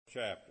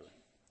chapter.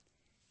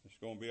 It's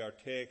going to be our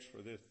text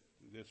for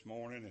this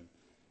morning,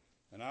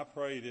 and I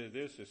pray that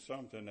this is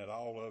something that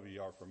all of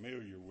you are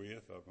familiar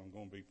with. I'm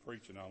going to be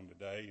preaching on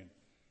today,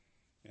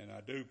 and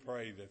I do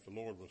pray that the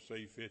Lord will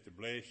see fit to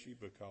bless you,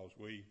 because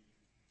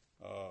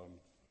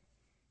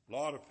a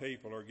lot of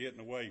people are getting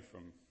away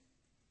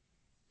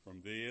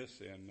from this,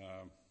 and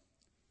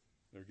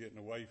they're getting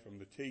away from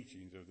the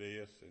teachings of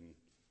this,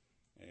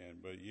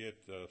 but yet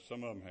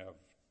some of them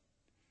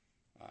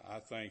I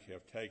think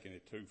have taken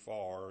it too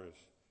far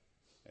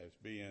as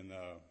being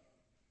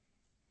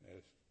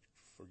as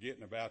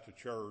forgetting about the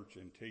church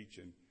and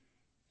teaching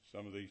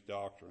some of these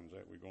doctrines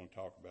that we're going to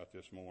talk about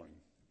this morning.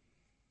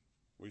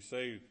 We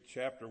say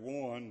chapter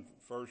 1,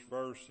 first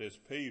verse says,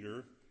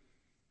 Peter,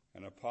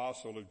 an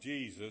apostle of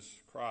Jesus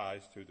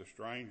Christ, to the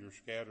strangers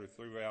scattered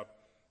throughout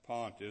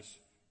Pontus,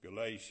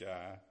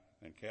 Galatia,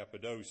 and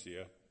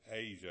Cappadocia,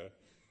 Asia,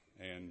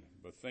 and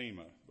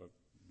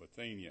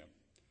Bithynia,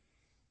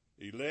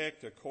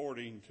 elect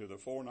according to the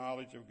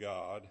foreknowledge of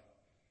God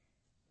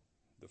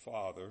the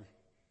Father,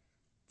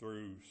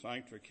 through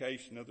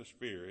sanctification of the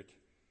Spirit,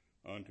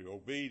 unto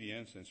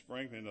obedience and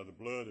sprinkling of the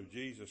blood of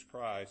Jesus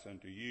Christ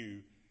unto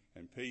you,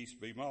 and peace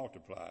be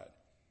multiplied.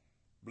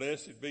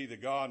 Blessed be the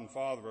God and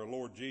Father of our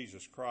Lord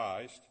Jesus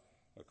Christ,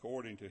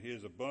 according to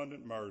his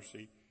abundant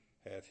mercy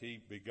hath he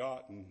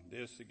begotten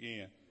us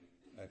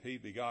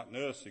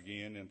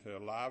again into a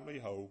lively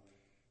hope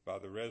by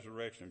the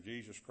resurrection of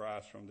Jesus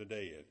Christ from the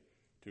dead,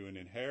 to an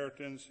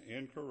inheritance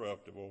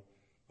incorruptible,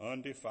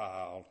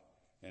 undefiled,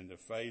 and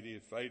that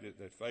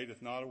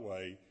fadeth not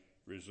away,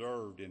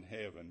 reserved in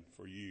heaven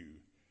for you.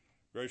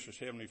 Gracious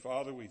Heavenly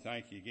Father, we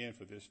thank you again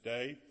for this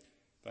day.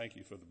 Thank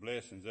you for the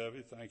blessings of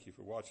it. Thank you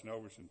for watching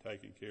over us and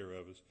taking care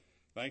of us.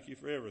 Thank you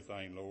for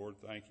everything, Lord.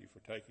 Thank you for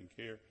taking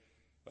care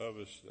of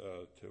us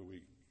till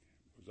we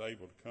was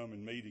able to come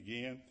and meet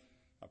again.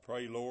 I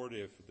pray, Lord,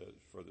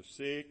 for the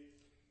sick.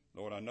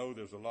 Lord, I know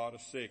there's a lot of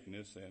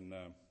sickness, and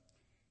a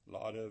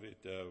lot of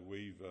it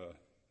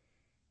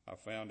I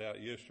found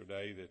out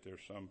yesterday that there's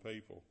some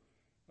people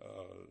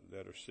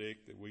that are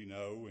sick that we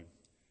know,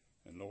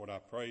 and Lord, I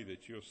pray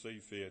that you'll see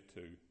fit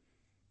to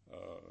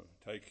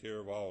take care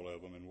of all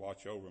of them and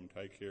watch over them,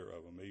 take care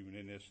of them, even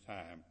in this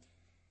time,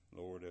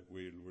 Lord, that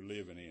we're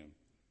living in.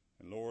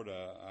 And Lord,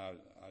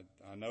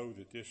 I know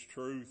that this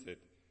truth that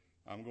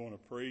I'm going to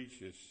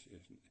preach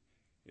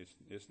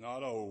it's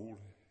not old.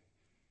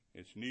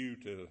 It's new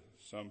to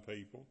some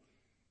people.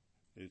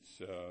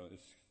 It's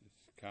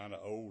kind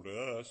of old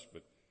to us,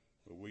 but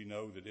we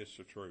know that it's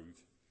the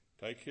truth.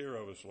 Take care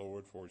of us,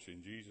 Lord, for it's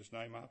in Jesus'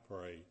 name I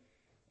pray.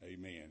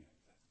 Amen.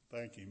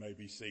 Thank you. You may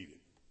be seated.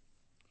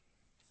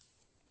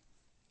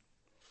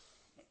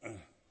 The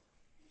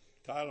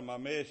title of my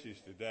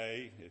message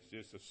today is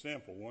just a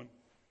simple one.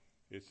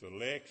 It's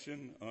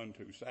Election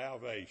unto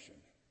Salvation.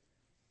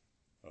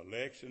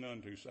 Election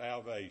unto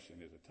Salvation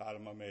is the title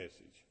of my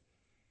message.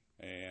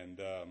 And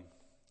I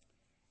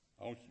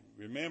want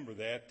you to remember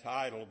that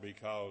title,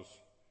 because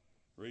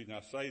the reason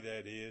I say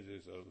that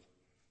is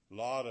a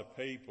lot of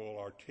people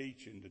are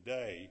teaching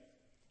today,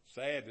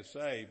 sad to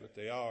say, but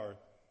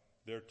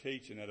they're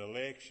teaching that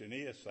election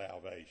is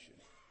salvation.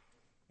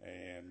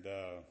 And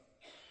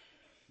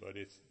but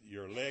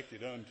you're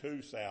elected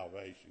unto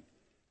salvation.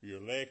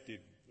 You're elected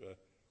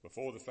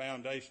before the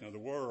foundation of the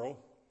world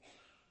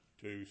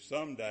to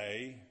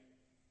someday,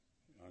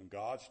 on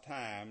God's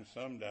time,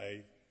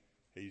 someday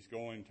he's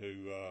going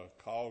to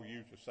call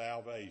you to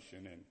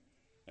salvation,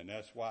 and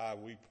that's why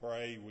we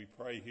pray. We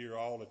pray here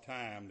all the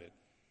time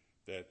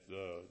that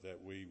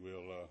we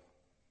will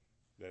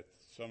that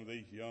some of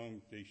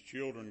these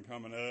children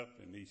coming up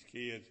and these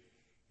kids,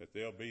 that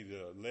they'll be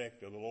the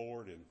elect of the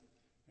Lord, and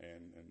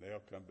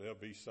they'll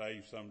be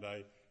saved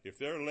someday. If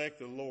they're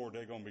elected of the Lord,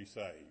 they're going to be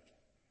saved.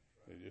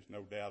 There's just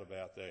no doubt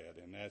about that,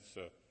 and that's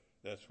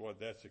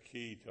the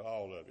key to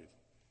all of it.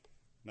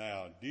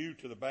 Now, due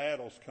to the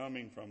battles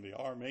coming from the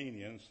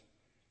Armenians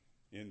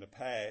in the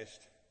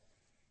past,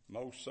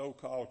 most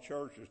so-called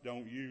churches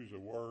don't use the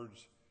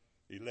words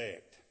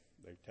elect.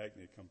 They've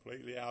taken it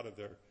completely out of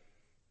their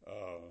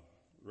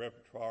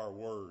repertoire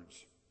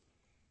words.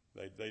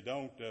 They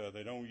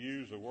don't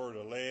use the word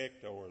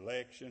elect or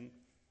election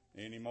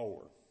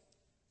anymore.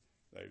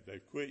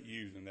 They've quit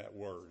using that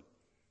word.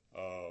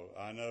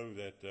 I know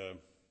that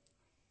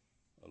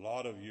a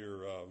lot of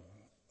your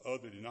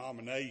other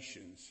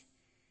denominations,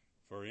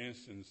 for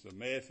instance, the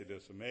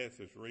Methodists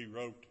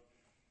rewrote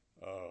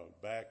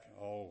back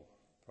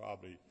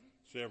probably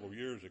several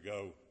years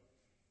ago.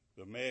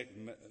 The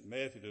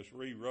Methodists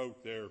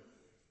rewrote their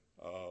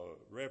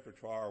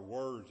repertoire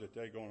words that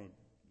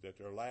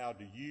they're allowed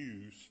to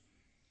use,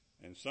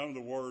 and some of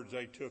the words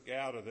they took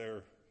out of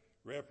their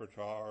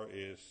repertoire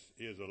is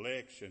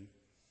election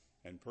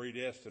and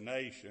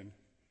predestination,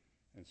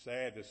 and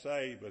sad to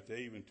say, but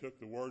they even took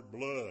the word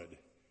blood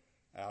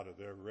out of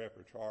their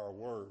repertoire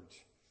words,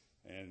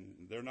 and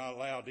they're not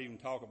allowed to even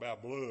talk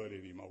about blood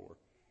anymore.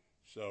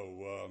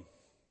 So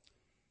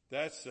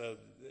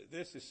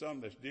this is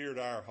something that's dear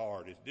to our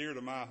heart. It's dear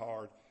to my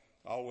heart,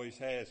 always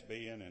has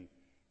been,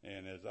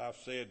 And as I've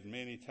said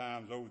many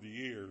times over the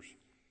years,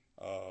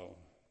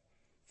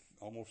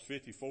 almost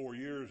 54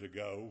 years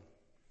ago,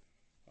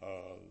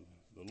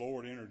 the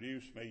Lord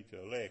introduced me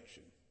to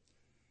election.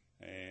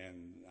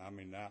 And I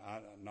mean,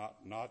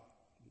 not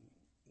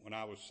when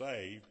I was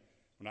saved.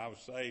 When I was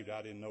saved,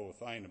 I didn't know a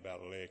thing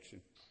about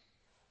election.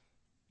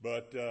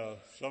 But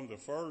some of the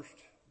first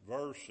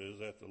verses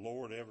that the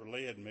Lord ever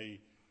led me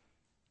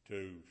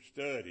to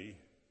study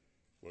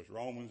was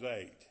Romans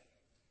 8.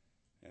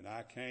 And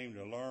I came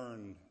to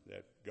learn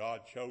that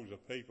God chose a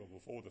people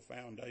before the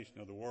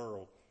foundation of the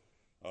world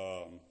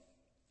to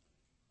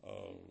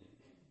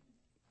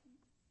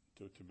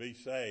be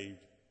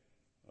saved.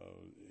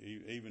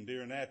 Even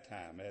during that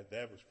time,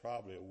 that was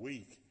probably a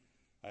week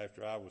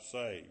after I was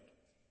saved.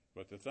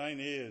 But the thing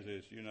is,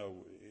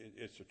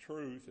 it's a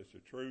truth. It's a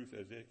truth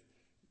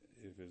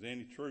if there's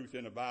any truth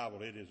in the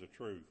Bible, it is a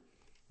truth.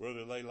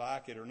 Whether they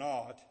like it or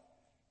not,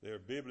 they're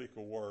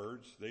biblical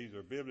words. These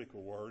are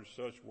biblical words.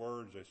 Such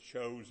words as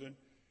chosen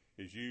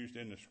is used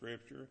in the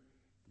Scripture.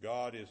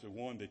 God is the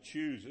one that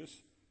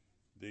chooses.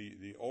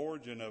 The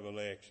origin of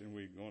election,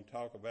 we're going to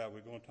talk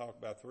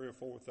about 3 or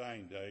 4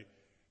 things today.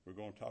 We're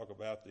going to talk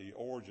about the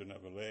origin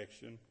of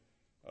election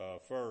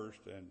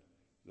first. And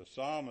the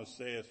psalmist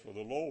says, "For the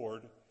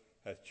Lord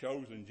hath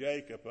chosen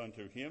Jacob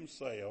unto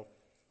himself,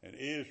 and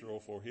Israel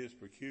for his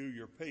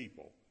peculiar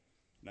people."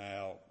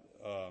 Now,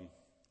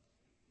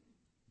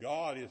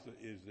 God is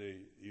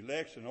the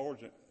election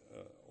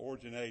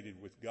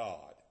originated with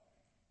God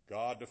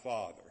the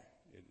Father.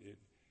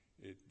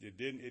 It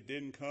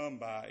didn't come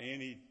by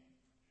any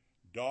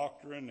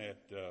doctrine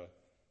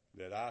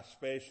that I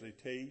specially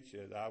teach.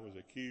 As I was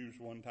accused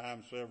one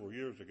time several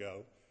years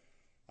ago,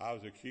 I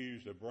was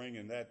accused of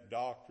bringing that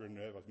doctrine.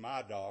 That was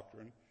my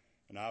doctrine,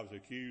 and I was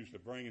accused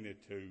of bringing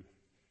it to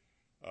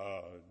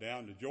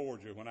down to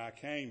Georgia when I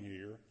came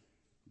here.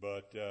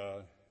 But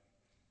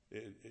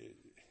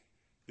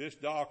this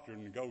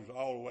doctrine goes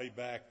all the way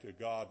back to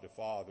God the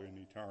Father in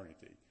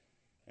eternity,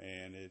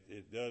 and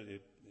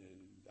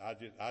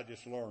I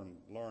just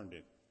learned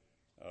it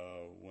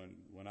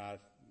when I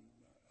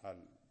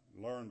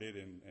learned it,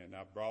 and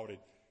I brought it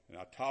and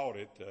I taught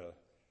it.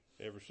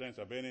 Ever since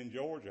I've been in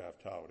Georgia, I've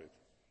taught it.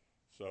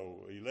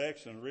 So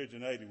election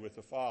originated with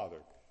the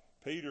Father.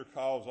 Peter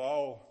calls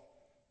all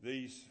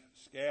these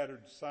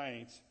scattered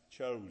saints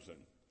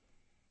chosen.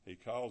 He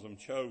calls them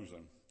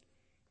chosen.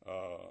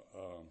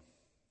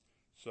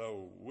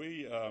 So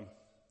we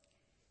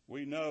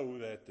know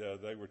that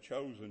they were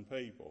chosen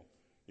people.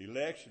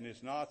 Election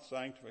is not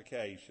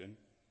sanctification,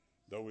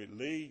 though it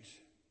leads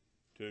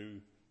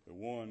to the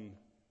one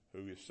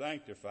who is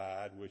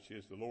sanctified, which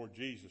is the Lord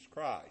Jesus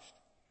Christ.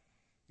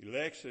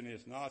 Election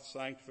is not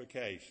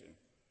sanctification.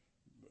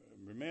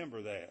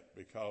 Remember that,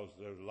 because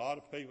there's a lot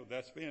of people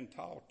that's being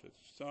taught to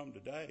some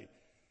today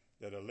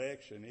that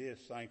election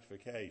is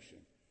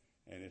sanctification,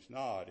 and it's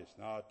not. It's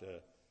not.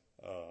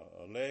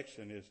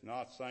 Election is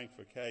not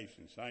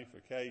sanctification.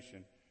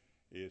 Sanctification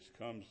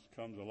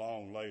comes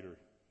along later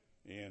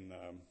in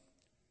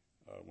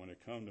when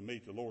it comes to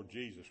meet the Lord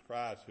Jesus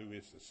Christ, who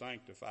is the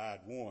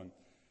sanctified one,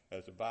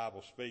 as the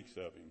Bible speaks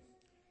of him.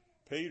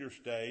 Peter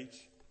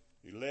states,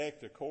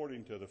 elect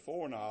according to the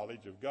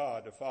foreknowledge of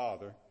God the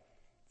Father,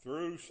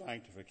 through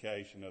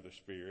sanctification of the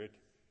Spirit,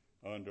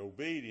 unto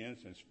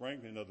obedience and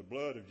sprinkling of the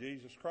blood of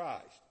Jesus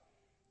Christ.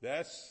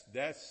 That's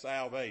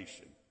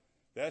salvation.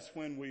 That's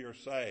when we are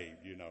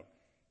saved,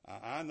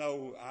 I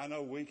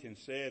know we can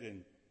sit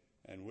and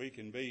we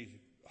can be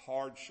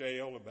hard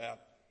shell about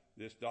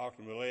this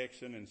doctrine of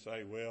election and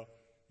say, well,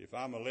 if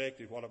I'm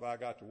elected, what have I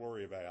got to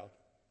worry about?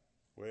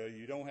 Well,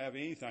 you don't have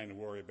anything to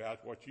worry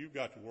about. What you've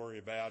got to worry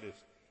about is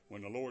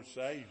when the Lord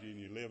saves you and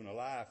you're living a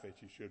life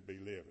that you should be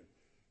living.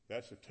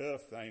 That's a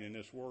tough thing in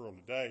this world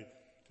today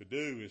to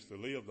do, is to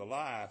live the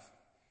life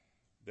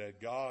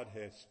that God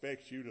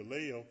expects you to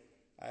live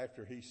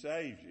after he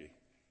saves you.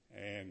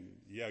 And,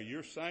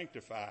 you're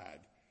sanctified.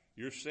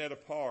 You're set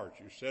apart.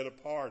 You're set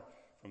apart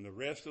from the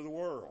rest of the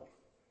world.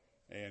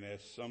 And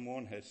as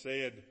someone has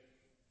said,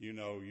 you're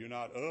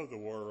not of the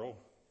world.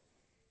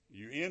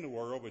 You're in the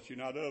world, but you're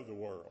not of the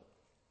world.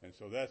 And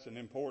so that's an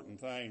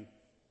important thing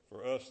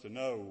for us to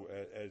know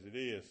as it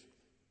is.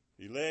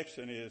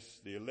 Election is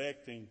the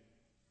electing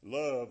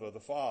love of the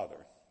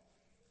Father.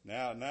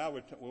 Now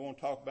we want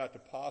to talk about the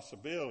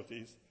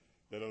possibilities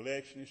that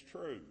election is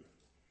true.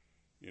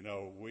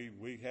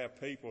 We have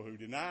people who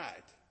deny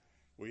it.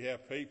 We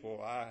have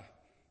people, I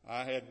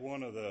had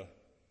one of the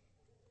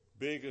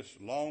biggest,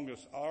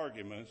 longest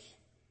arguments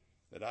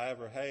that I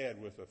ever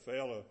had with a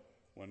fella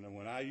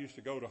when I used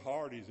to go to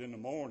Hardee's in the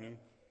morning.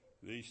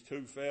 These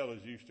two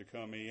fellas used to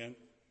come in,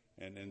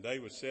 and they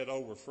would sit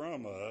over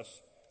from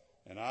us,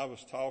 and I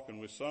was talking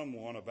with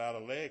someone about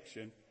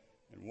election,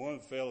 and one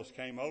of the fellas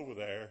came over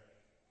there,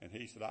 and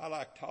he said, I'd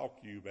like to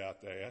talk to you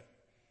about that.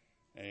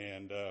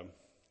 And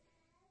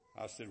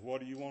I said,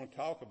 what do you want to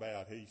talk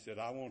about? He said,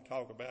 I want to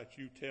talk about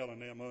you telling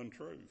them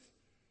untruth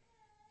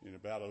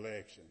about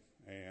election.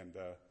 And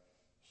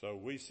so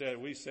we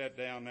sat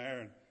down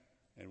there,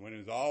 and when it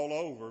was all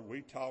over,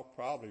 we talked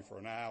probably for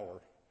an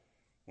hour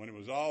When it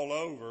was all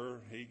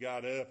over, he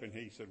got up and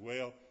he said,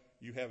 "Well,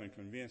 you haven't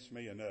convinced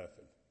me of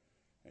nothing."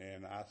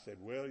 And I said,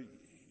 "Well,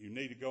 you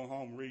need to go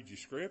home and read your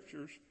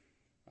scriptures."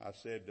 I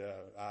said,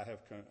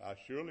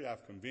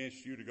 I've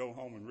convinced you to go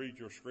home and read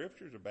your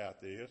scriptures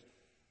about this,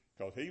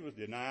 because he was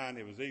denying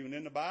it was even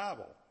in the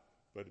Bible.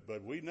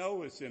 But we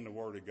know it's in the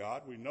Word of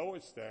God. We know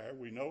it's there.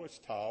 We know it's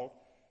taught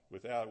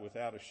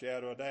without a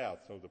shadow of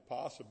doubt. So the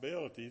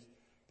possibilities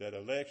that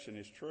election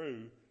is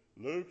true,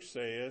 Luke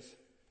says,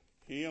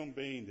 him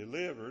being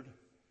delivered,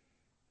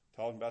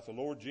 talking about the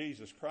Lord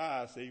Jesus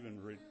Christ,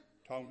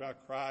 talking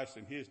about Christ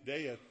and his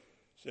death,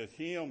 says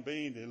him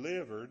being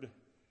delivered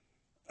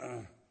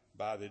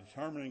by the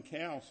determining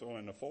counsel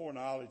and the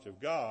foreknowledge of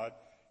God,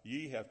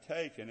 ye have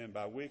taken, and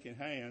by wicked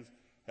hands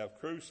have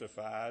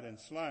crucified and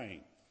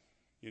slain.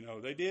 You know,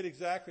 they did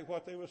exactly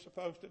what they were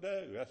supposed to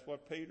do. That's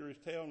what Peter is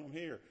telling them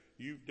here.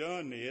 You've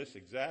done this,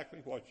 exactly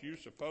what you're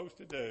supposed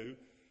to do,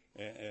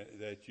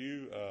 that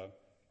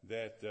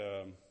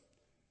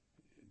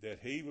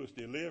he was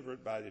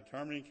delivered by the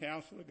determining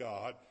counsel of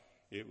God.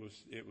 It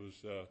was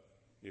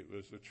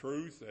the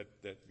truth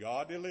that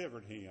God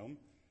delivered him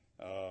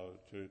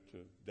to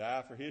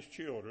die for his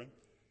children,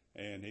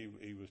 and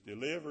he was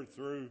delivered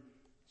through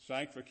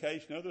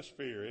sanctification of the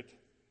Spirit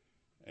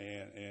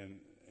and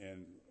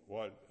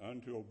what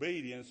unto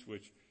obedience,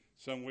 which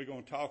some we're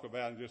going to talk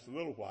about in just a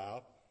little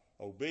while.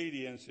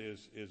 Obedience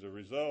is a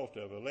result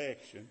of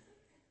election.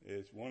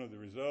 It's one of the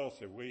results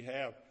that we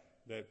have,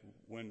 that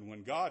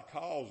when God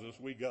calls us,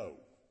 we go,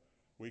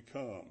 we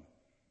come,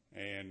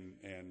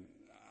 and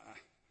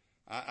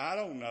I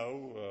don't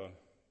know.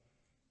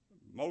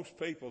 Most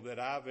people that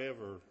I've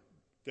ever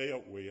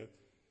dealt with,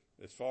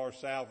 as far as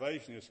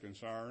salvation is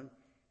concerned,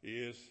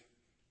 is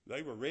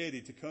they were ready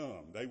to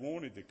come. They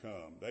wanted to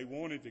come. They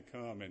wanted to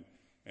come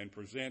and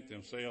present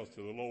themselves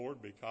to the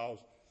Lord, because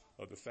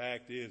of the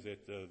fact is that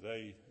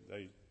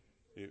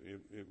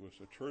it was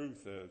a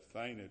truth,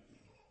 thing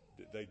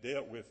that they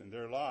dealt with in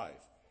their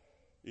life.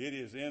 It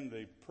is in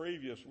the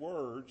previous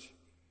words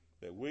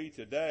that we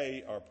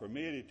today are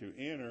permitted to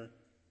enter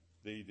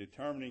the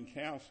determining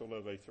counsel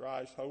of a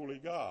thrice holy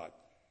God.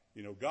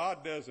 You know,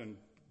 God doesn't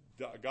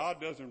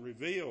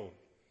reveal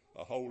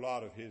a whole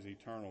lot of his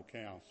eternal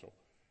counsel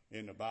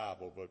in the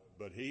Bible,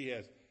 but he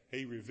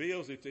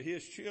reveals it to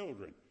his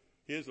children,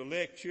 his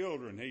elect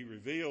children. He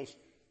reveals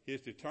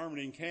his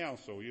determining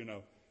counsel. You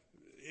know,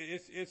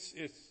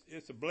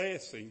 it's a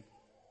blessing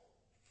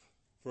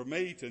for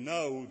me to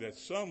know that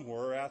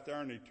somewhere out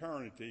there in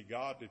eternity,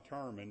 God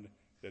determined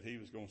that he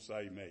was going to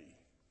save me.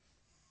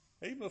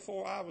 Even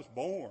before I was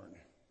born,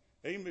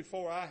 even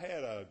before I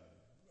had a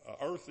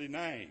earthly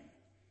name,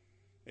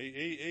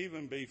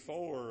 even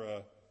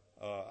before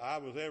I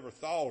was ever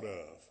thought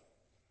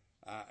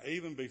of,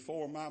 even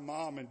before my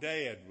mom and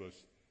dad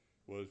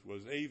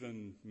was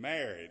even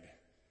married,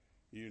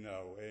 you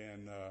know,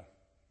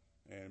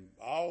 and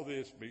all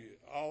this,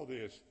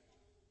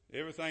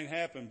 everything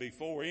happened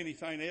before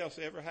anything else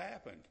ever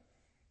happened.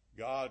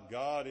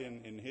 God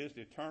in his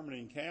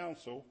determining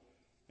counsel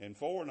and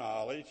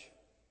foreknowledge,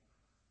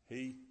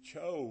 he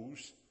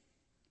chose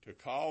to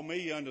call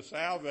me unto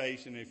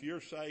salvation. If you're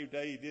saved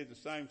today, he did the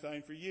same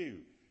thing for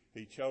you.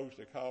 He chose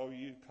to call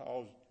you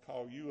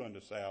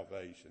unto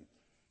salvation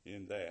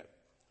in that.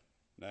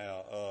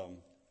 Now,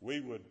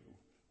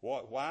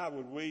 why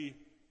would we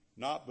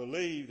not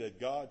believe that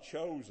God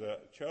chose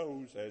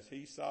as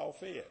he saw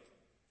fit?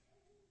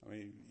 I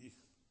mean,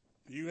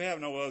 you have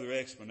no other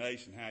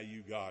explanation how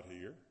you got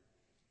here.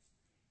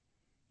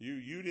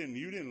 You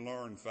didn't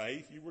learn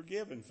faith, you were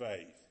given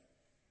faith.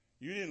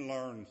 You didn't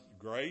learn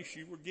grace,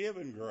 you were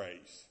given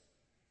grace.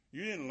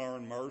 You didn't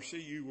learn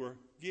mercy, you were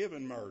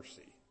given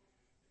mercy.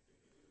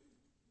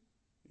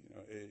 You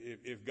know,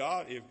 if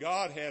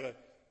God had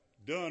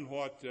done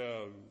what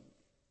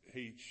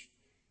he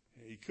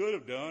could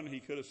have done,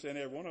 he could have sent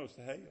every one of us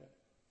to hell.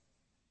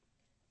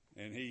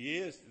 And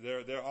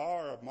there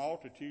are a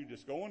multitude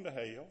that's going to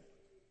hell.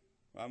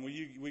 I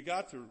mean, we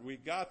got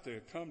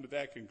to come to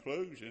that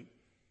conclusion.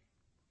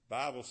 The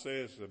Bible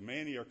says that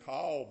many are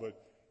called,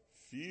 but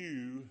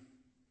few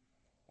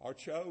are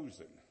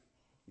chosen.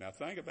 Now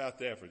think about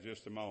that for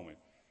just a moment.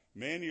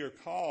 Many are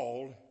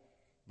called,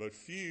 but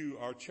few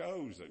are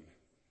chosen.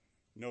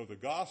 You know, the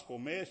gospel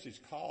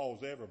message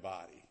calls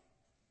everybody.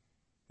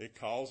 It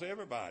calls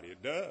everybody.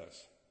 It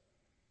does.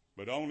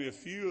 But only a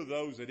few of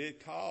those that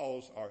it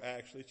calls are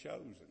actually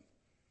chosen.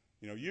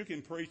 You know, you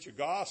can preach a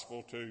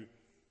gospel to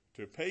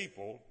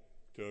people,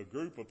 to a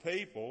group of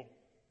people,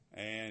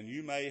 and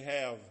you may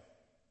have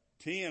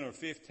 10 or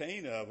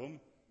 15 of them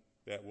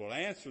that will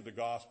answer the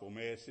gospel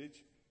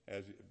message.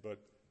 But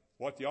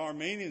what the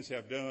Armenians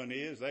have done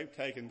is they've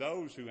taken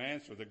those who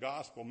answer the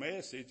gospel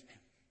message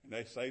and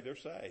they say they're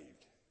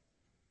saved.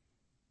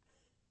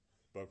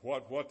 But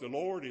what the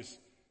Lord is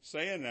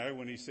saying there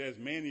when he says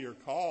many are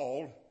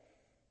called,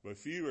 but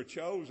few are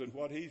chosen,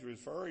 what he's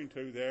referring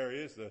to there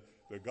is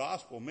the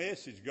gospel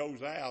message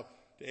goes out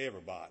to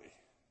everybody.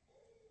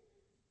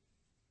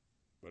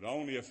 But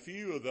only a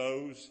few of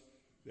those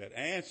that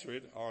answer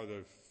it are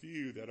the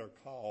few that are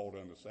called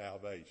unto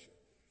salvation.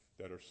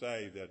 that are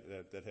saved,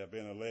 that have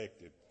been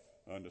elected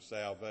unto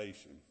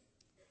salvation.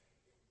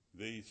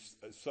 The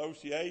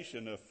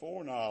association of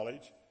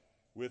foreknowledge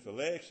with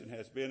election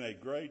has been a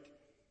great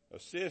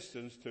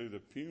assistance to the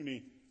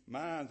puny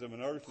minds of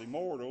an earthly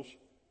mortals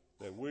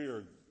that we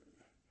are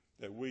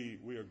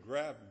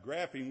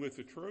grappling with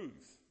the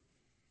truth.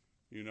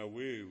 You know,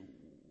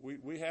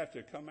 we have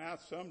to come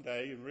out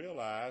someday and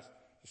realize,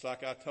 just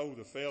like I told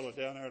the fellow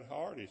down there at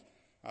Hardy's,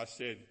 I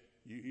said,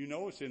 you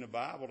know it's in the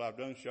Bible, I've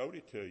done showed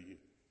it to you.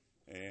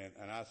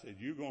 And I said,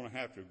 you're going to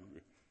have to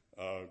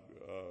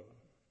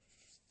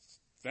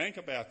think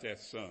about that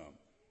some.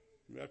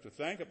 You have to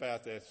think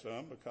about that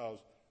some, because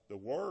the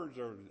words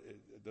are,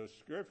 the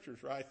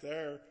scriptures right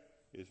there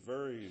is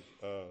very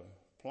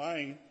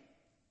plain.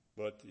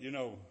 But, you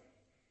know,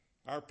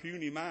 our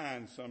puny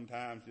minds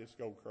sometimes just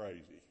go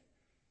crazy.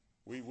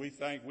 We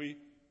think we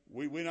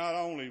not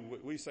only,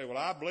 we say, well,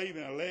 I believe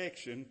in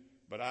election,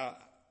 but I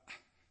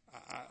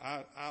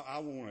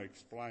want to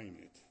explain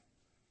it.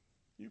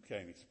 You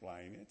can't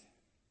explain it.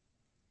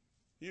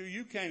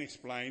 You can't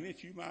explain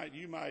it.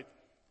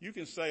 You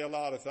can say a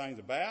lot of things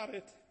about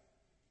it,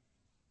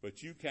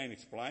 but you can't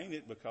explain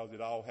it because it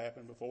all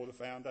happened before the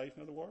foundation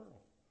of the world.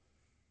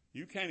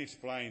 You can't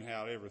explain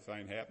how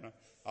everything happened.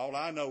 All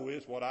I know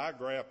is what I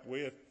grapple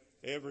with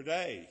every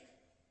day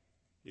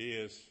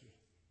is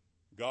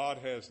God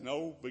has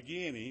no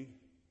beginning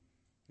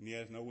and he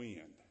has no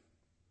end.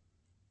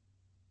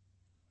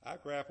 I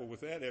grapple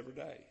with that every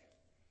day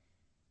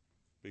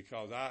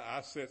because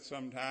I sit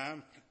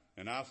sometimes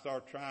and I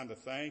start trying to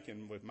think,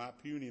 and with my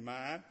puny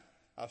mind,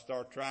 I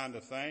start trying to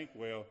think,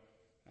 well,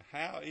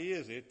 how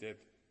is it that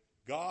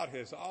God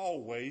has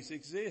always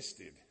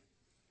existed?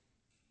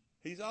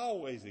 He's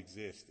always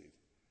existed.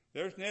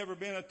 There's never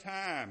been a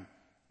time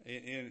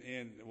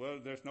well,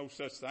 there's no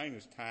such thing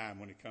as time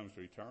when it comes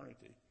to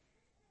eternity,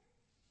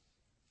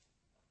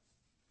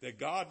 that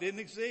God didn't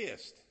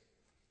exist.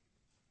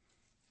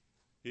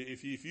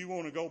 If you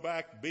want to go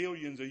back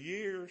billions of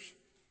years,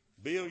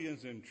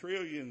 billions and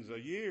trillions of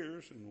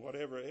years, and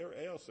whatever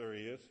else there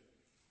is,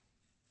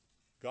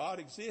 God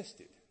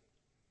existed.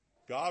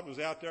 God was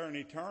out there in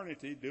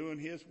eternity doing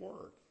his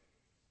work.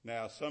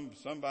 Now,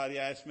 somebody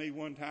asked me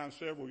one time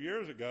several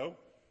years ago,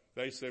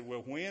 they said,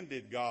 well, when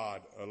did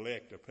God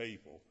elect a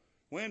people?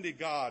 When did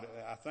God,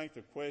 I think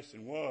the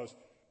question was,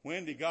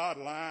 when did God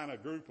line a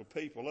group of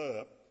people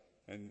up?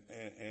 And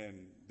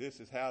this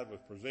is how it was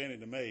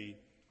presented to me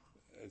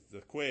as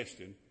the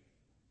question.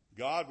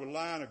 God would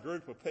line a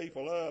group of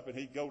people up, and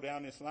he'd go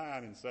down this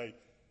line and say,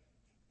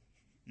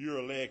 you're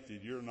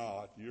elected, you're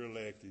not, you're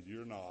elected,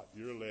 you're not,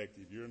 you're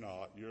elected, you're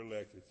not, you're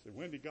elected. So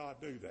when did God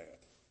do that?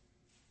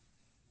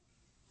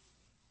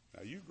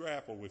 Now you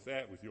grapple with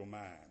that with your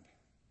mind.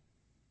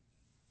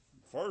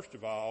 First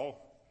of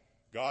all,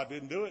 God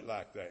didn't do it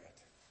like that.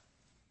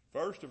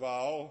 First of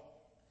all,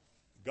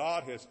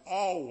 God has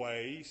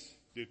always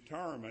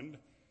determined,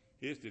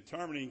 his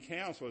determining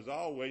counsel has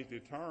always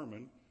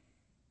determined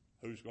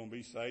who's going to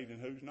be saved and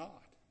who's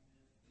not.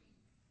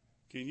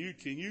 Can you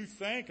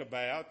think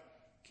about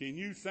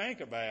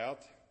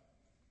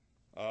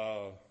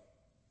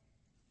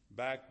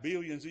back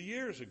billions of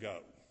years ago?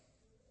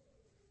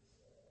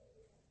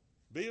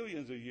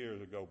 Billions of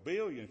years ago,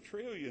 billions,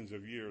 trillions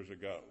of years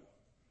ago.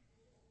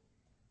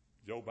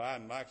 Joe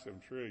Biden likes them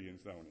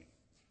trillions, don't he?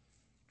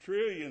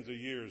 Trillions of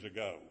years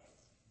ago.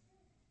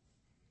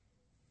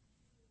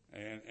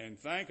 And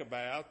think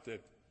about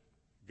that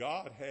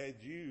God had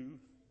you,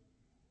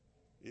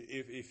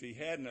 if he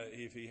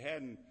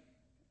hadn't,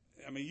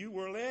 I mean, you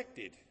were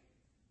elected.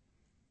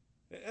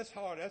 That's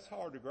hard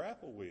to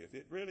grapple with.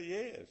 It really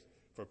is.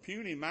 For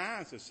puny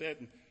minds to sit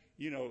and,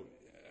 you know,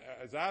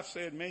 as I've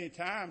said many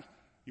times,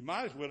 you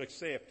might as well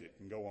accept it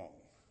and go on.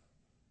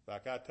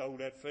 Like I told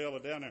that fella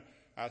down there,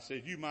 I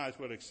said, you might as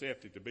well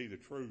accept it to be the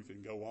truth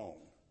and go on.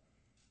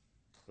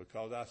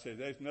 Because I said,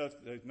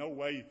 there's no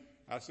way.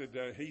 I said,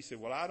 he said,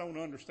 well, I don't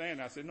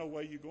understand. I said, no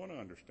way you're going to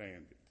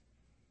understand it.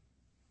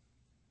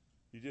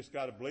 You just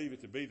got to believe it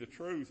to be the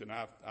truth. And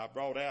I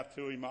brought out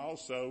to him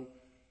also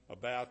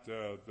about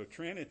the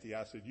Trinity.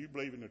 I said, you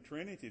believe in the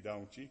Trinity,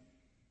 don't you?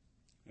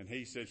 And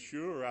he said,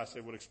 sure. I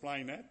said, well,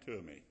 explain that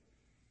to me.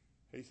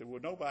 He said,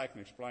 well, nobody can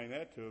explain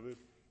that to me.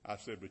 I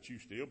said, but you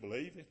still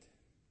believe it?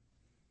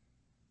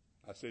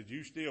 I said,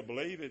 you still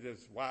believe it?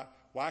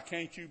 Why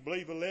can't you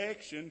believe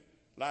election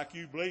like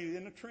you believe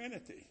in the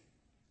Trinity?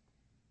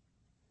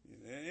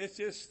 And it's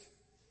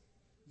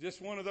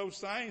just one of those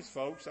things,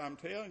 folks. I'm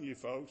telling you,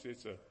 folks,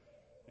 it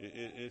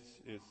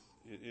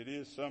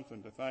is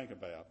something to think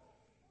about.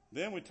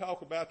 Then we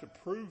talk about the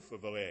proof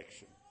of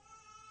election.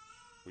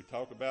 We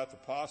talk about the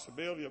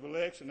possibility of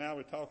election. Now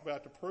we talk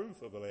about the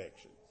proof of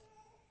election.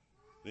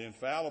 The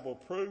infallible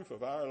proof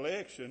of our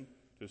election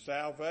to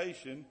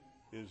salvation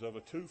is of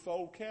a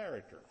twofold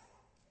character.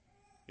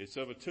 It's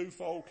of a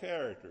twofold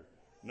character.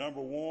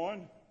 Number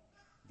one,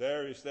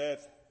 there is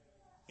that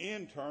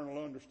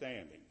internal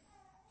understanding.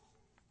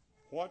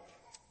 What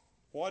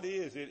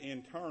is it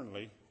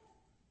internally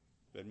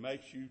that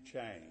makes you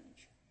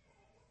change?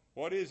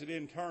 What is it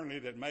internally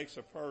that makes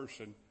a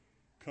person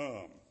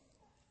come.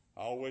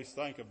 I always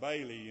think of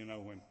Bailey, you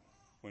know,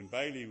 when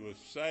Bailey was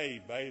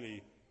saved,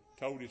 Bailey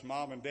told his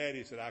mom and daddy,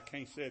 he said, I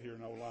can't sit here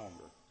no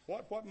longer.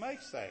 What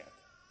makes that?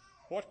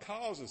 What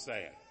causes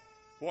that?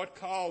 What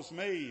caused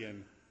me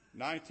in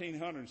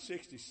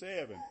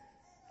 1967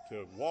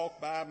 to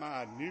walk by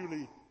my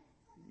newly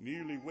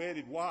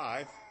wedded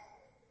wife,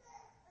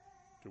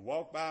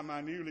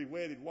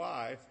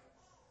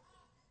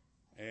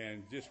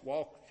 and just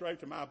walk straight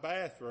to my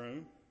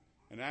bathroom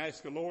and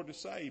ask the Lord to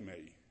save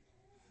me?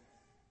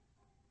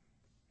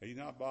 He's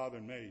not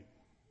bothering me.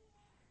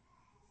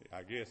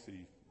 I guess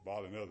he's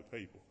bothering other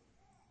people,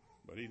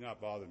 but he's not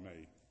bothering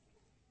me.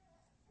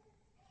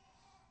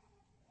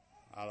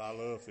 I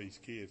love these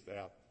kids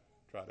that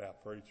try to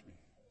out-preach me.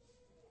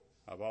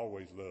 I've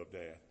always loved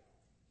that.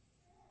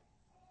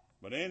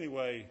 But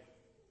anyway,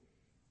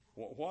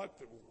 what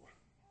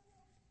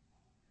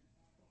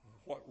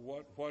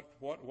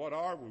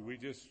are we? We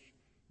just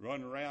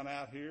running around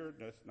out here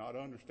that's not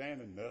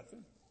understanding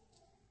nothing.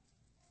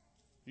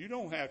 You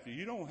don't have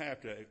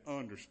to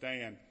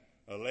understand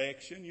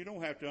election. You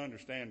don't have to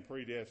understand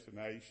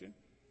predestination.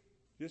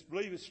 Just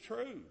believe it's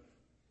true.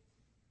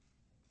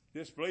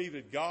 Just believe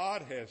that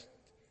God has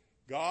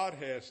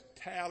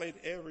tallied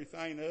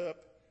everything up.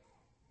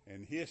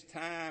 In His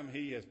time,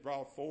 He has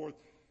brought forth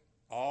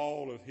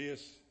all of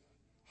His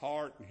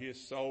heart and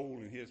His soul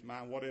and His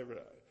mind,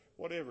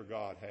 whatever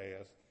God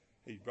has.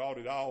 He brought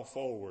it all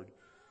forward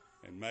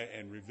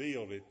and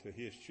revealed it to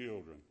His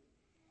children.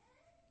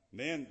 And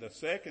then the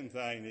second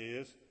thing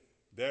is,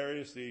 there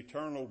is the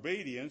eternal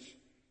obedience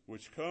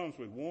which comes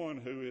with one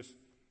who is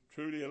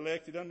truly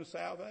elected unto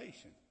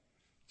salvation.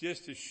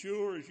 Just as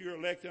sure as you're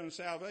elected unto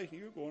salvation,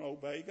 you're going to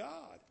obey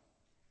God.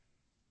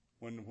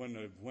 When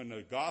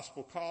the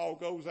gospel call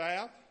goes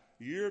out,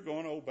 you're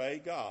going to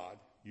obey God.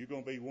 You're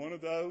going to be one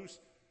of those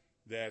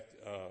that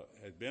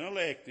has been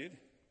elected.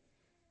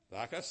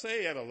 Like I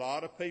said, a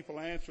lot of people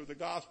answer the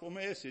gospel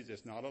message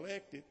that's not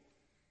elected.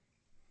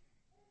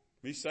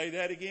 Let me say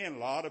that again. A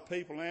lot of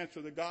people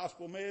answer the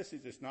gospel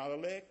message that's not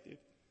elected.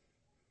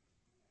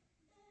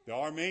 The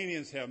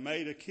Armenians have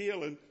made a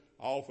killing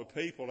off of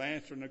people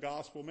answering the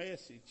gospel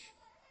message.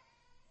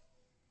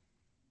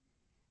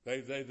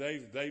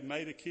 They've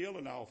made a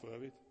killing off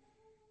of it.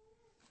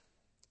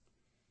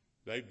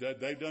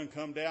 They've done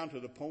come down to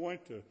the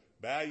point to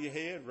bow your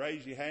head,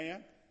 raise your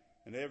hand,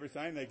 and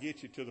everything. They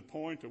get you to the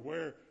point to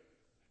where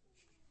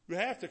you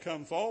have to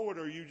come forward,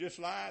 or you just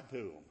lied to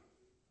them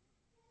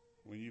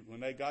when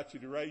they got you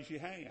to raise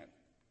your hand.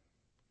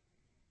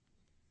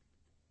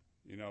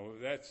 You know,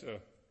 that's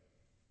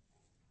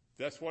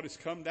what it's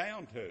come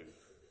down to.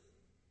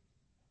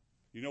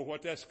 You know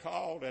what that's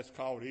called? That's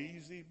called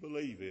easy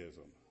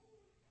believism.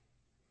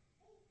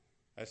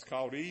 That's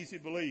called easy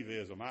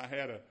believism.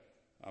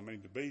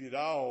 To beat it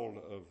all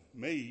of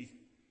me,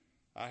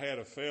 I had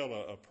a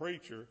fella, a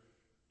preacher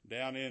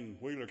down in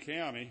Wheeler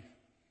County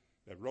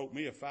that wrote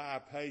me a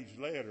 5-page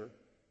letter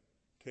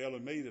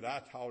telling me that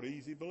I taught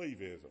easy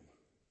believism.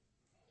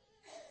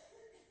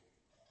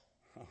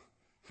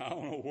 I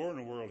don't know where in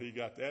the world he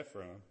got that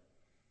from,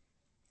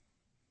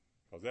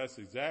 because that's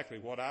exactly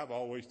what I've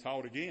always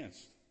taught against,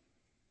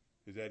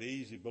 is that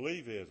easy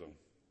believism.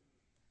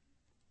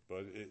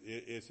 But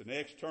it's an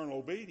external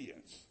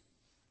obedience.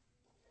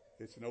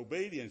 It's an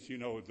obedience. You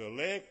know, the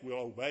elect will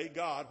obey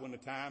God when the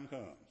time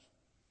comes.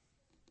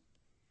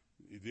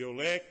 The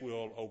elect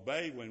will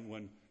obey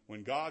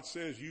when God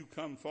says you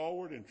come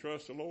forward and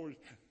trust the Lord,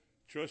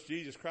 trust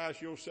Jesus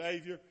Christ your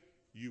Savior,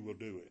 you will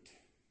do it.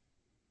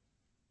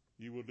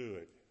 You will do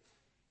it.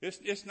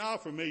 It's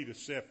not for me to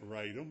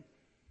separate them.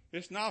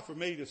 It's not for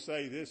me to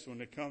say this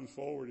when it comes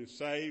forward is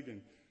saved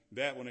and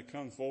that when it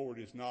comes forward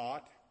is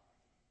not.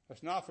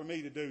 That's not for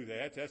me to do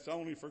that. That's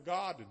only for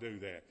God to do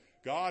that.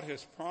 God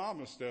has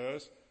promised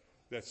us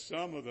that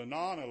some of the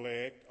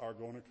non-elect are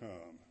going to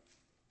come.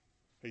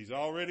 He's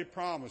already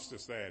promised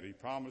us that. He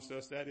promised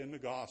us that in the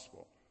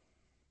gospel,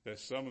 that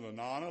some of the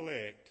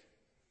non-elect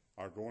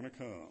are going to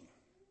come.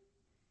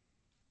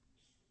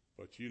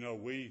 But you know,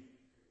 we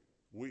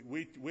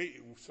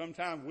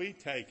sometimes we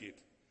take it,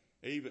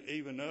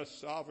 even us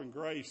Sovereign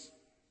Grace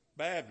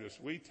Baptists,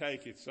 we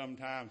take it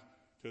sometimes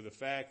to the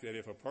fact that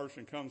if a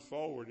person comes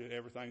forward, that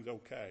everything's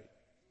okay.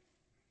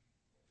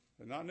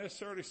 But not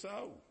necessarily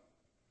so.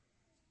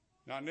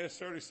 Not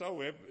necessarily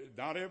so.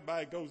 Not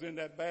everybody goes in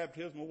that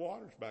baptismal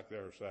waters back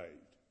there are saved.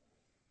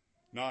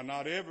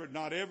 Not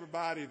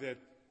everybody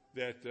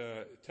that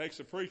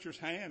takes a preacher's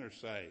hand are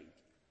saved.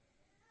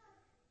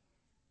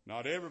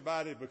 Not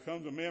everybody that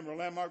becomes a member of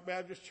Lanmark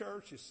Baptist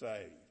Church is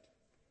saved.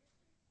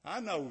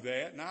 I know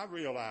that, and I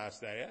realize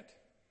that.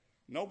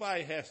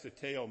 Nobody has to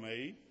tell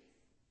me.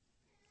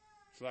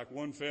 It's like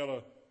one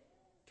fellow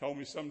told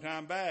me some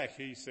time back.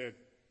 He said,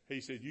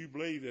 you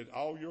believe that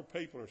all your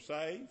people are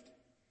saved?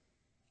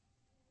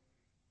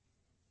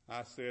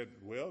 I said,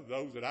 well,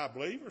 those that I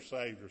believe are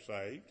saved are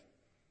saved.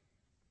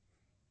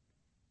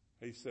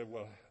 He said,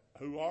 well,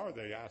 who are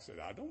they? I said,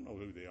 I don't know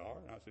who they are.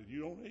 I said, you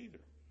don't either.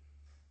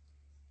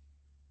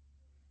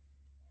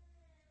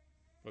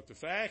 But the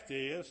fact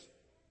is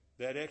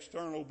that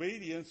external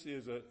obedience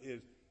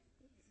is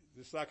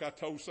just like I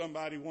told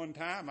somebody one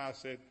time.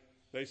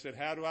 They said,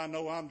 how do I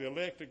know I'm the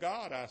elect of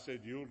God? I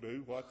said, you'll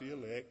do what the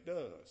elect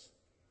does.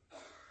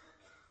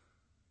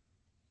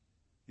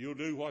 You'll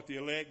do what the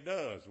elect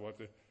does.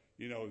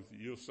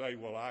 You'll say,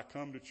 well, I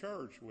come to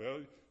church. Well,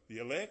 the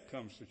elect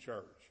comes to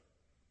church.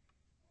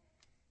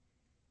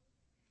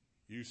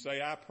 You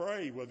say, I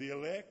pray. Well, the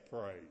elect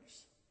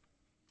prays.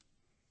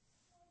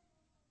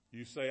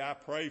 You say, I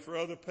pray for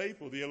other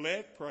people. The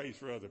elect prays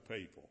for other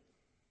people.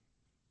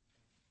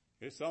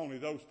 It's only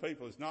those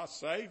people that's not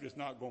saved that's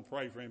not going to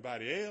pray for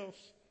anybody else.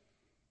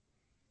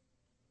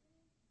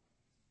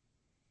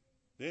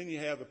 Then you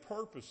have the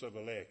purpose of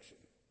election.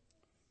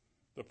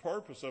 The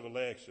purpose of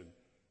election.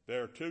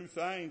 There are two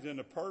things in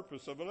the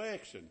purpose of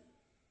election.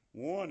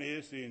 One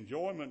is the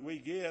enjoyment we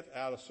get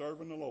out of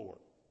serving the Lord.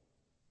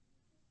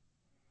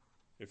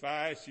 If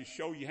I ask you to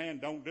show your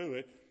hand, don't do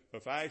it.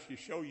 If I ask you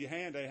to show your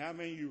hand, how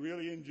many of you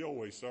really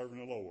enjoy serving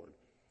the Lord?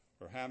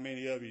 Or how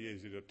many of you,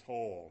 is it a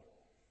toil?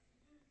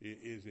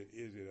 Is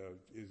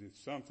it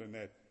something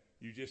that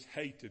you just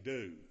hate to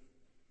do?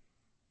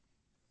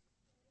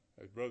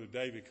 As Brother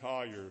David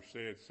Collier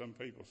said, some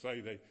people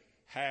say they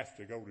have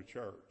to go to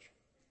church.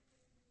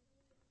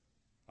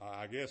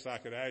 I guess I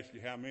could ask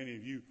you how many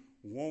of you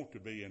want to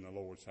be in the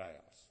Lord's house.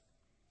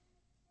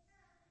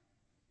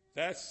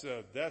 That's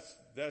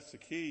the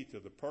key to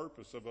the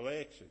purpose of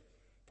election.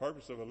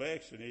 Purpose of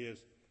election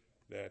is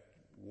that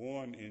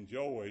one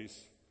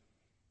enjoys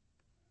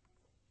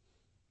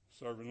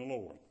serving the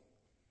Lord.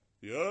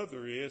 The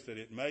other is that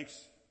it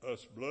makes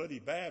us bloody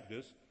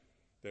Baptists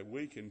that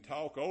we can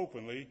talk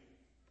openly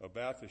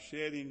about the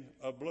shedding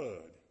of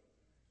blood.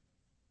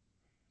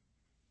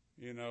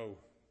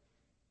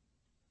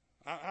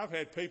 I've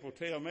had people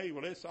tell me,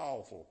 well, it's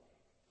awful,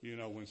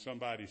 when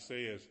somebody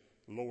says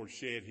the Lord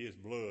shed his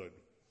blood.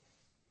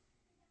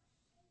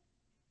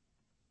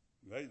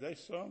 They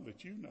some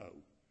that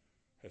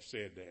have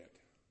said that.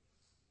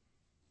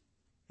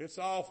 It's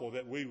awful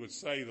that we would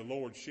say the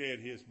Lord shed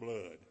his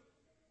blood.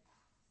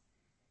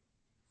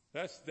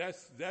 That's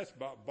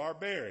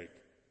barbaric,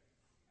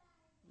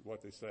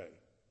 what they say.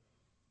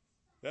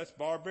 That's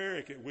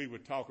barbaric that we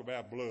would talk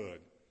about blood.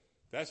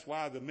 That's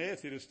why the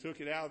Methodists took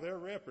it out of their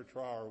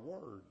repertoire of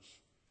words.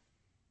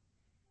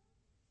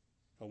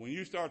 But when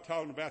you start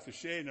talking about the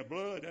shedding of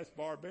blood, that's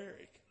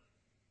barbaric.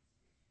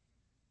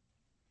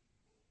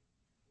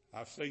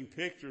 I've seen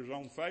pictures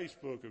on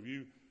Facebook of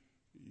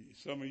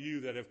some of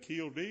you that have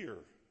killed deer.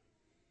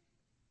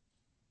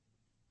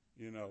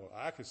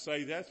 I could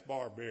say that's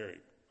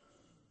barbaric,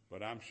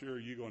 but I'm sure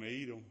you're going to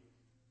eat them.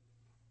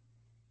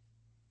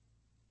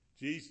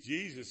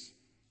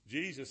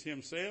 Jesus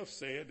himself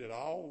said that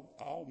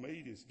all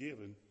meat is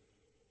given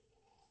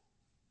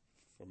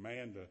for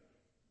man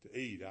to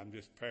eat. I'm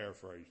just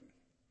paraphrasing.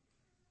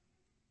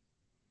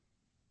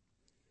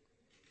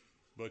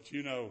 But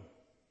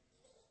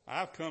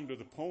I've come to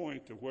the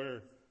point to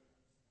where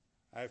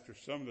after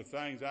some of the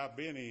things I've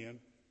been in and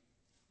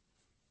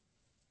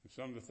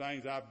some of the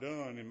things I've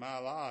done in my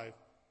life,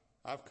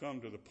 I've come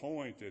to the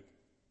point that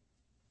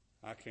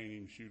I can't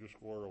even shoot a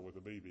squirrel with a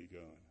BB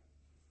gun.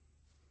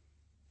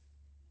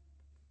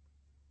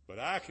 But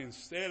I can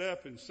stand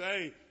up and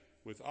say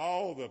with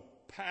all the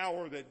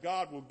power that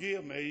God will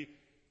give me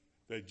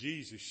that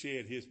Jesus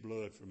shed his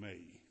blood for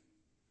me.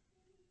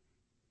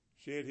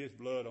 Shed his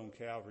blood on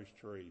Calvary's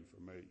tree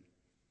for me.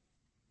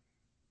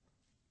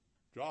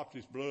 Dropped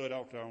his blood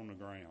out there on the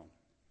ground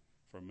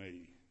for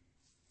me.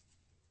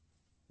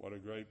 What a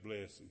great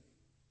blessing.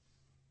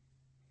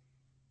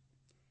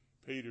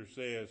 Peter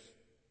says,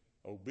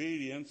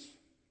 obedience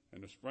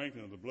and the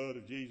sprinkling of the blood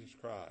of Jesus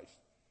Christ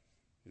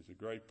is a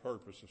great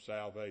purpose of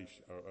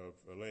salvation, of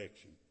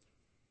election.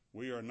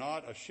 We are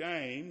not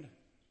ashamed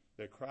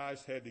that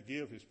Christ had to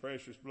give his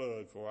precious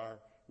blood for our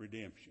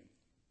redemption.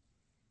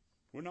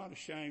 We're not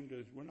ashamed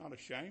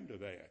of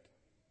that.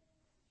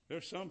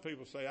 There's some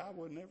people say, I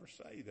would never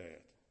say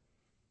that.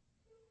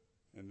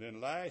 And then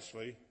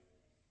lastly,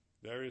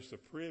 there is the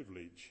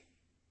privilege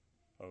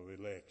of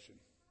election.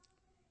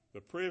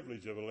 The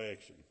privilege of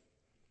election.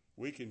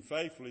 We can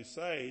faithfully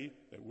say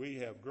that we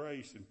have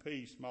grace and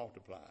peace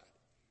multiplied.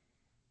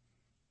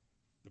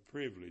 The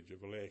privilege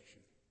of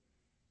election.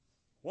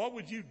 What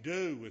would you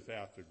do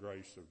without the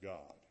grace of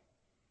God?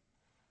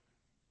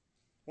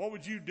 What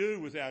would you do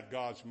without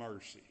God's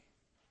mercy?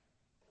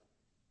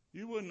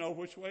 You wouldn't know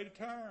which way to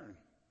turn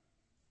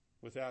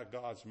without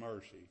God's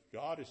mercy.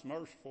 God is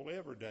merciful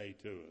every day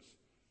to us.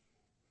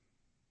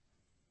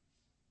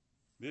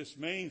 This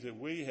means that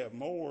we have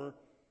more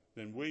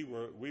than we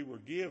were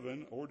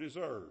given or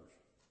deserve.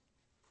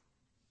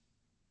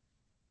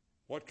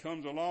 What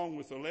comes along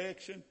with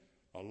election?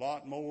 A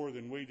lot more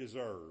than we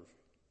deserve.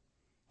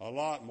 A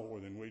lot more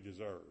than we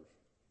deserve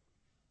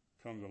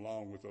comes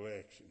along with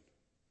election.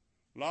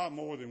 A lot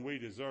more than we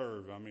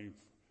deserve. I mean,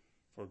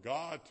 for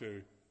God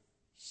to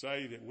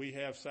say that we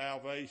have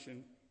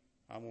salvation,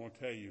 I want to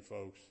tell you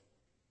folks,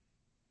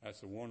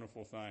 that's a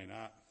wonderful thing.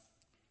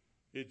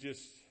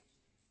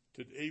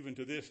 Even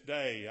to this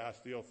day, I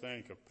still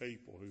think of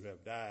people who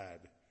have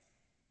died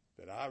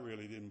that I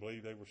really didn't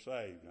believe they were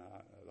saved.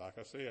 Now, like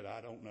I said,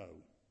 I don't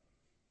know.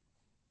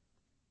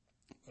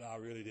 But I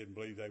really didn't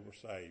believe they were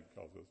saved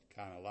because of the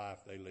kind of life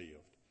they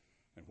lived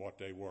and what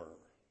they were.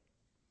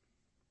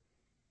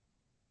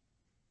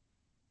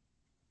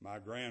 My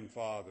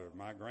grandfather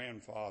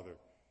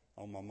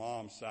on my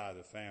mom's side of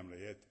the family,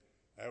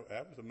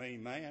 that was a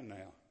mean man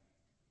now.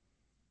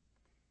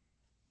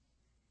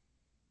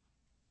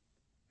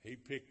 He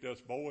picked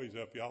us boys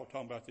up. Y'all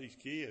talking about these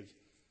kids.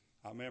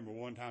 I remember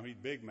one time he's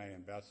a big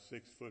man, about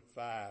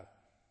 6'5",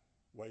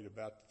 weighed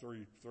about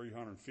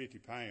 350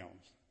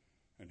 pounds,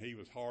 and he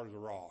was hard as a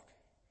rock.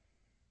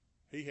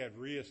 He had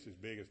wrists as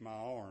big as my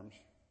arms.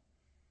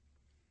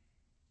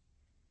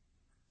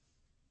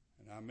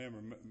 And I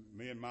remember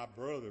me and my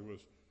brother was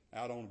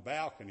out on the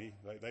balcony.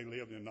 They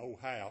lived in an old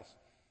house.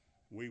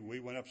 We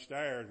went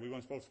upstairs. We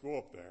weren't supposed to go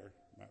up there,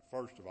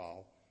 first of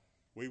all.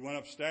 We went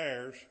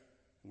upstairs.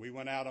 We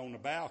went out on the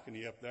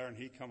balcony up there, and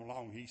he come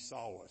along. He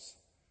saw us.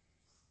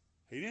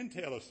 He didn't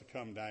tell us to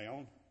come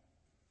down.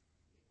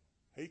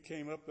 He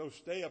came up those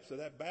steps of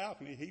that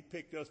balcony. He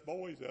picked us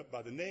boys up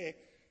by the neck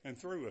and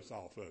threw us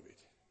off of it.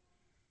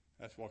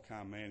 That's what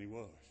kind of man he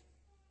was.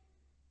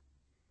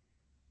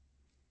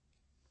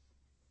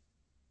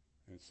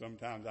 And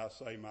sometimes I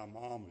say my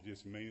mom was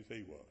just as mean as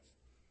he was,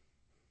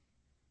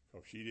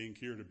 because she didn't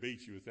care to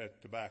beat you with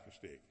that tobacco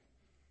stick.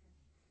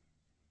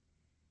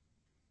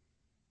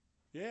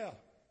 Yeah,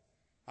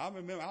 I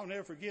remember. I'll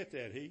never forget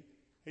that.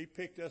 He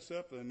picked us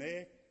up to the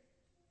neck,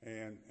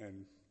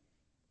 and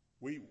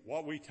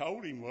what we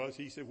told him was,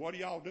 he said, "What are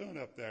y'all doing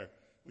up there?"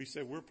 We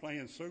said, "We're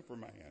playing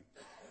Superman."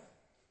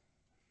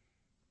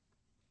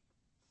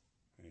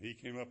 And he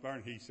came up there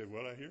and he said,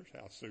 "Well, here's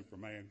how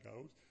Superman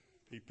goes."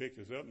 He picked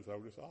us up and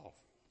threw us off.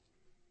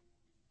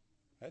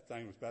 That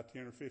thing was about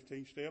 10 or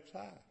 15 steps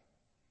high.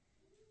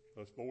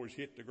 Us boys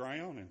hit the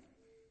ground,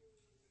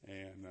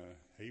 and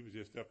he was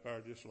just up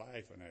there just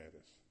laughing at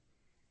us.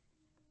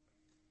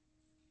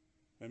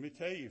 Let me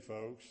tell you,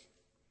 folks,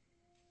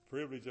 the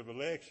privilege of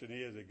election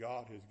is that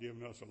God has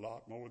given us a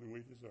lot more than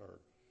we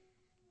deserve.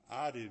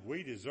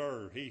 We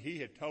deserve. He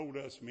had told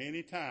us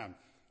many times,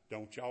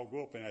 "Don't y'all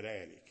go up in that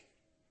attic,"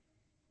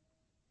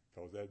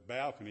 because that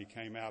balcony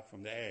came out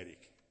from the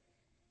attic.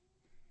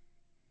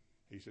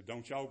 He said,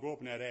 "Don't y'all go up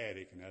in that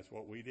attic," and that's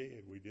what we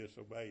did. We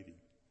disobeyed him.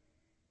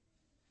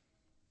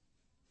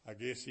 I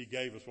guess he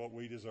gave us what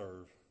we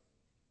deserve,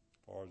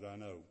 as far as I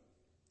know.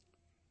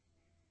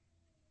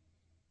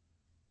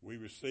 We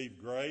receive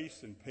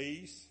grace and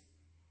peace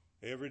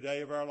every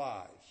day of our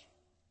lives.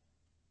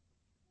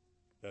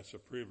 That's the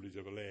privilege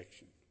of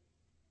election.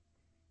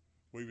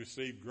 We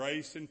receive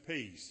grace and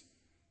peace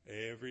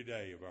every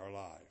day of our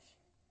lives.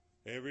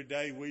 Every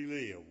day we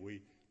live,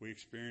 we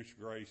experience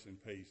grace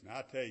and peace. And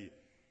I tell you,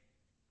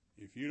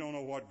 if you don't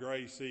know what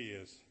grace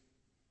is,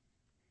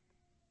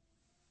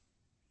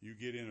 you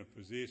get in a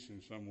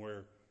position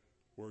somewhere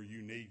where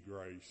you need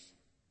grace,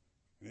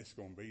 and it's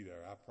going to be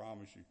there, I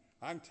promise you.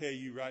 I can tell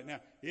you right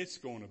now, it's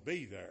going to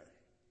be there.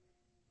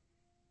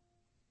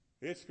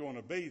 It's going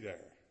to be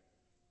there.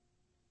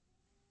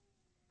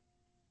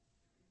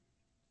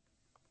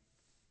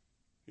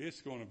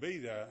 It's going to be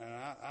there, and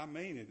I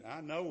mean it.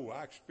 I know,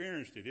 I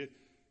experienced it.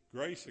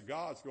 Grace of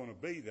God's going to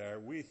be there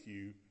with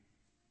you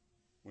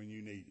when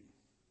you need it.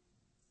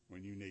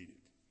 When you need it.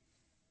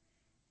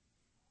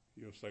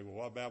 You'll say, "Well,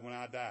 what about when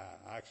I die?"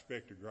 I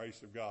expect the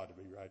grace of God to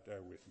be right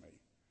there with me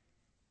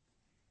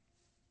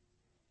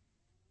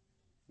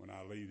when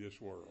I leave this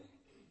world.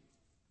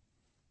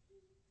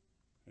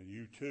 And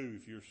you too,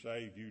 if you're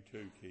saved, you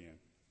too can.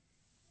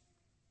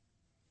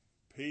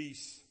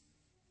 Peace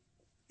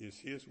is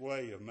his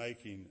way of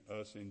making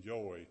us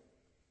enjoy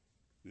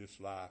this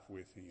life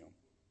with him.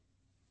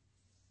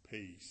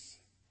 Peace.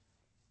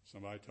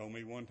 Somebody told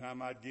me one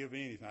time I'd give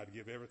anything. I'd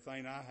give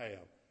everything I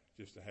have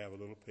just to have a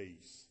little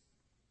peace.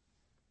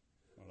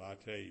 Well, I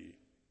tell you,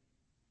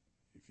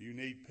 if you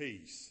need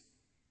peace,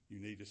 you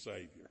need a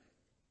Savior.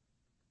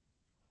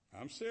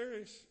 I'm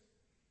serious.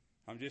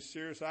 I'm just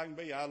serious I can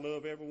be. I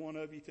love every one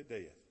of you to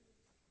death.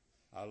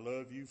 I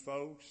love you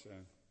folks,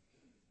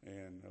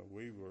 and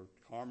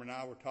Carmen and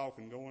I were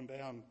talking going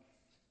down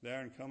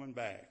there and coming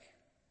back.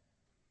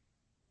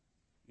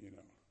 You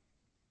know,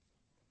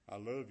 I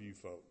love you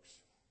folks.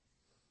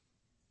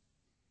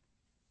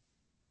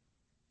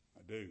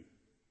 I do.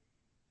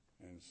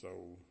 And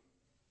so,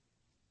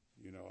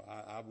 you know,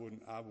 I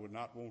would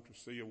not want to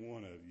see a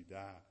one of you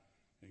die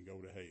and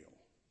go to hell.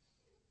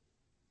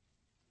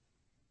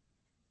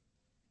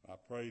 I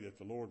pray that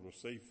the Lord will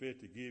see fit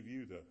to give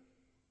you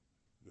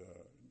the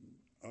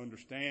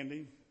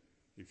understanding.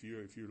 If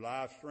you're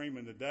live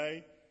streaming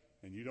today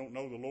and you don't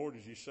know the Lord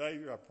as your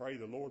Savior, I pray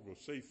the Lord will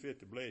see fit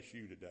to bless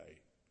you today.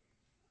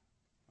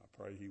 I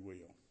pray he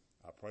will.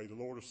 I pray the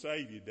Lord will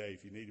save you today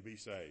if you need to be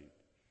saved.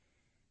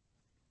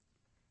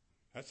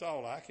 That's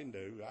all I can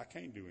do. I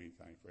can't do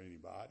anything for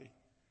anybody.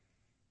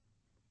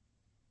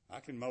 I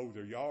can mow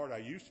their yard. I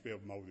used to be able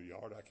to mow their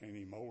yard. I can't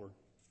anymore.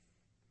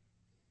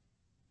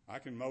 I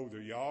can mow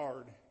their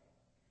yard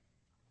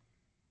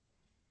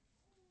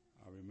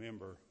I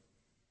remember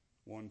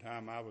one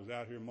time I was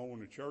out here mowing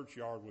the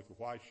churchyard with a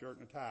white shirt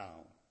and a tie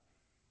on.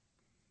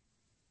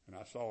 And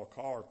I saw a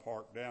car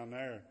parked down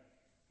there,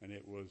 and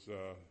it was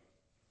a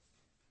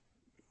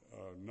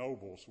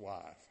noble's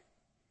wife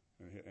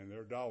and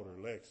their daughter,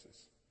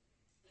 Lexus.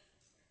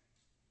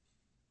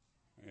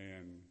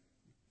 And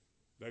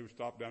they would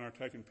stop down there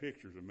taking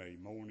pictures of me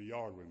mowing the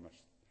yard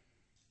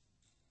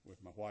with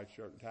my white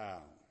shirt and tie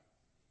on.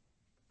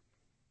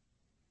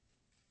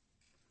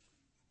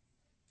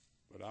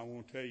 But I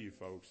want to tell you,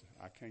 folks,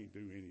 I can't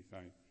do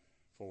anything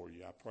for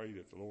you. I pray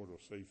that the Lord will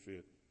see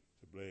fit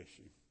to bless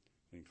you.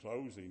 In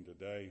closing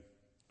today,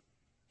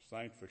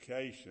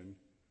 sanctification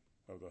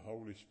of the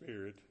Holy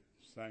Spirit.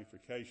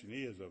 Sanctification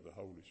is of the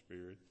Holy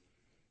Spirit.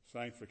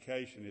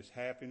 Sanctification is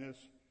happiness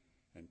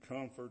and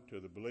comfort to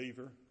the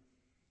believer.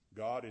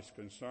 God is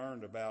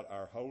concerned about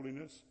our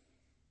holiness.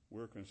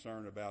 We're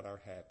concerned about our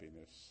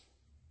happiness.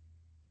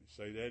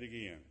 Say that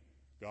again.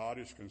 God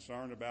is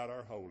concerned about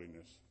our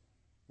holiness.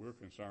 We're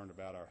concerned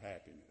about our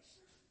happiness.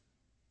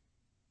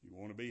 You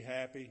want to be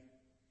happy?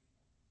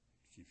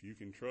 If you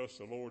can trust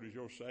the Lord as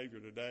your Savior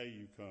today,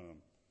 you come.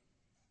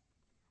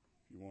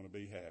 If you want to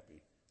be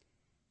happy.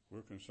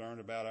 We're concerned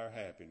about our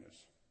happiness.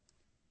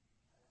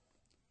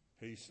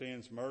 He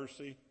sends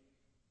mercy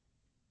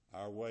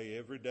our way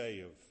every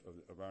day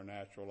of our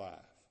natural life.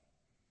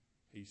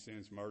 He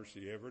sends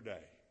mercy every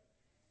day.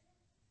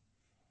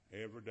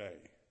 Every day.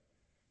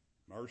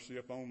 Mercy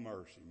upon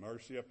mercy,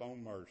 mercy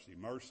upon mercy,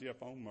 mercy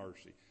upon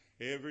mercy.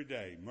 Every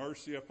day,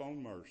 mercy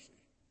upon mercy.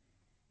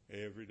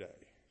 Every day.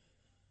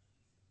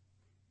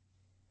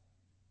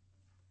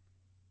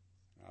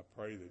 I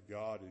pray that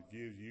God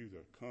gives you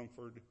the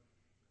comfort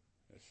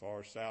as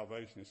far as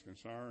salvation is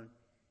concerned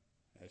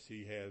as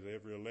he has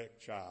every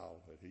elect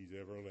child that he's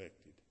ever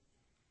elected.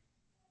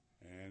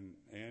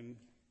 And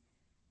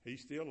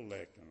he's still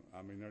electing them.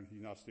 I mean,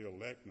 he's not still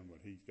electing them, but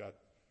he's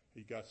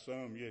got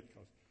some yet,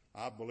 because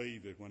I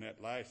believe that when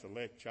that last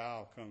elect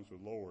child comes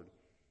with the Lord,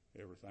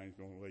 everything's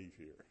going to leave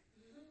here.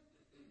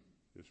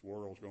 This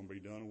world's going to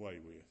be done away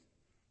with.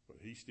 But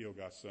he's still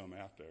got some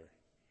out there.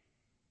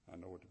 I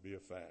know it to be a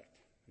fact.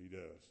 He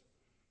does.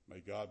 May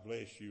God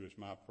bless you is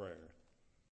my prayer.